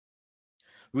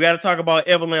We got to talk about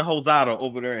Evelyn Lozada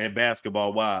over there in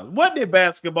Basketball Wives. What did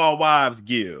Basketball Wives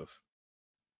give?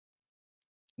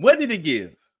 What did it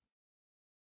give?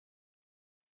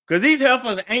 Because these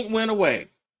heifers ain't went away.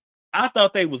 I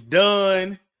thought they was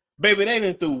done. Baby, they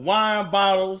done threw wine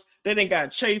bottles. They done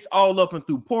got chased all up and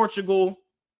through Portugal.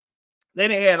 They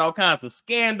done had all kinds of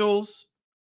scandals.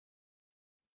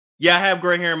 Yeah, I have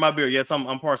gray hair in my beard. Yes,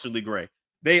 I'm partially gray.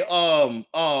 They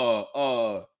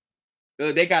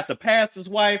they got the pastor's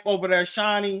wife over there,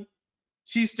 Shani.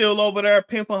 She's still over there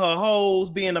pimping her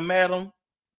hoes, being a madam.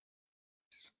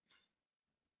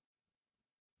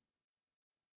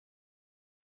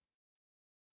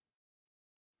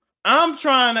 I'm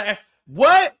trying to.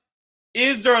 What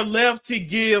is there left to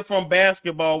give from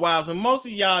Basketball Wives when most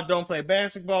of y'all don't play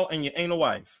basketball and you ain't a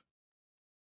wife?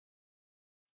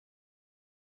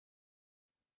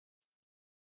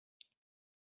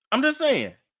 I'm just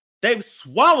saying. They've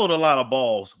swallowed a lot of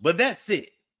balls, but that's it.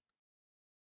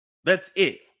 That's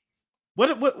it.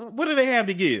 What do they have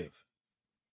to give?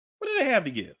 What do they have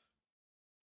to give?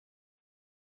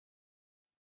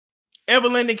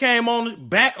 Evelyn came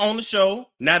back on the show.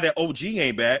 Now that OG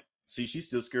ain't back. See, she's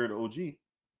still scared of OG.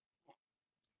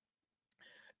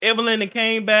 Evelyn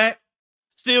came back,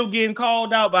 still getting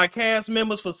called out by cast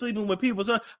members for sleeping with people.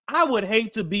 So I would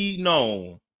hate to be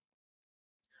known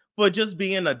for just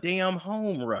being a damn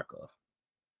home wrecker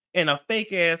and a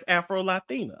fake ass Afro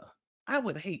Latina. I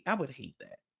would hate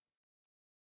that.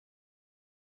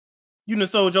 You done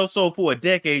sold your soul for a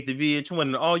decade to VH1,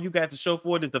 and all you got to show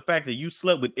for it is the fact that you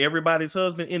slept with everybody's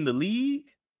husband in the league.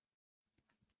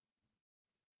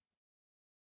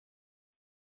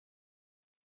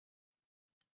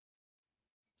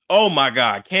 Oh my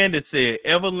God. Candace said,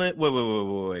 Evelyn,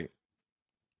 wait.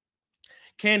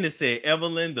 Candace said,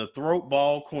 Evelyn, the throat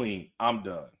ball queen. I'm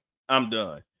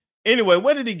done. Anyway,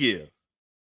 what did he give?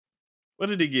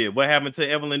 What happened to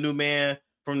Evelyn Newman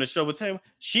from the show with Taylor?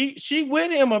 She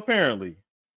with him, apparently.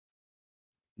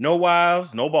 No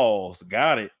wives, no balls.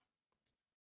 Got it.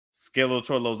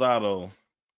 Skeletor Lozado.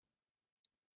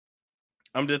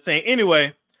 I'm just saying.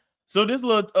 Anyway, so this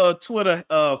little Twitter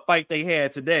fight they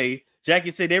had today,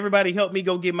 Jackie said, everybody help me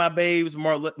go get my babes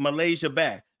Malaysia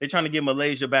back. They're trying to get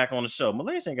Malaysia back on the show.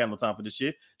 Malaysia ain't got no time for this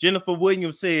shit. Jennifer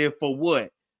Williams said, for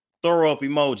what? Throw up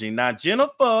emoji. Now,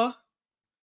 Jennifer,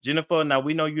 now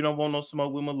we know you don't want no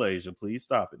smoke with Malaysia. Please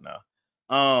stop it now.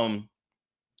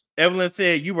 Evelyn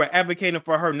said you were advocating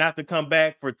for her not to come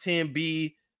back for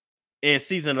 10B in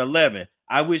season 11.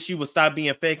 I wish you would stop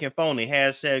being fake and phony.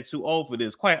 Hashtag too old for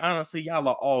this. Quite honestly, y'all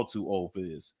are all too old for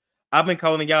this. I've been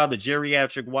calling y'all the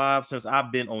geriatric wives since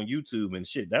I've been on YouTube and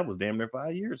shit. That was damn near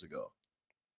 5 years ago.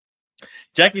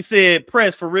 Jackie said,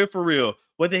 press for real.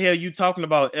 What the hell you talking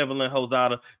about, Evelyn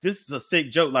Lozada? This is a sick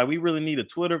joke. Like, we really need a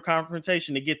Twitter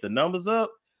confrontation to get the numbers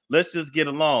up. Let's just get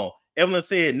along. Evelyn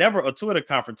said, never a Twitter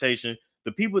confrontation.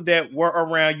 The people that were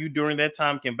around you during that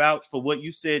time can vouch for what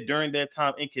you said during that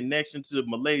time in connection to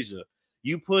Malaysia.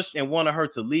 You pushed and wanted her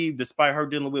to leave despite her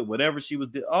dealing with whatever she was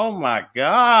doing. Oh my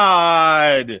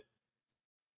God.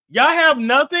 Y'all have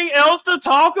nothing else to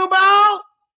talk about?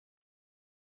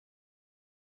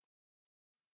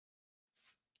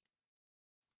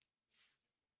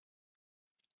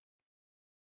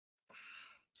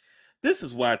 This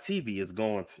is why TV is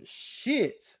going to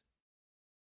shit.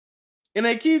 And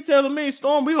they keep telling me,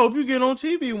 Storm, we hope you get on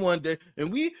TV one day.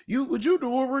 And would you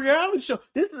do a reality show?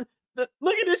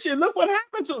 Look at this shit. Look what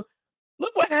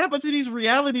happened to these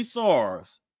reality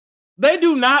stars. They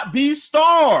do not be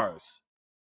stars.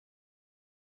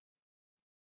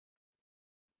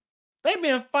 They've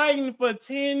been fighting for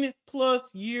 10 plus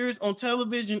years on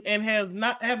television and have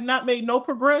not made no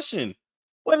progression.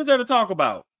 What is there to talk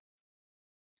about?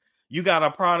 You got a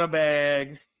Prada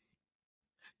bag.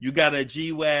 You got a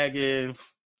G-Wagon.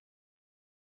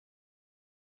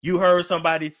 You heard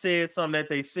somebody said something that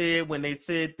they said when they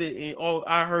said that. Oh,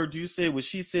 I heard you say what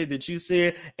she said that you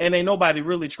said, and ain't nobody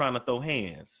really trying to throw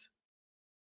hands.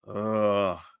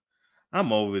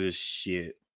 I'm over this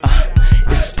shit.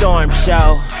 It's a Storm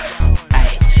Show.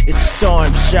 It's a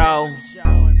Storm Show.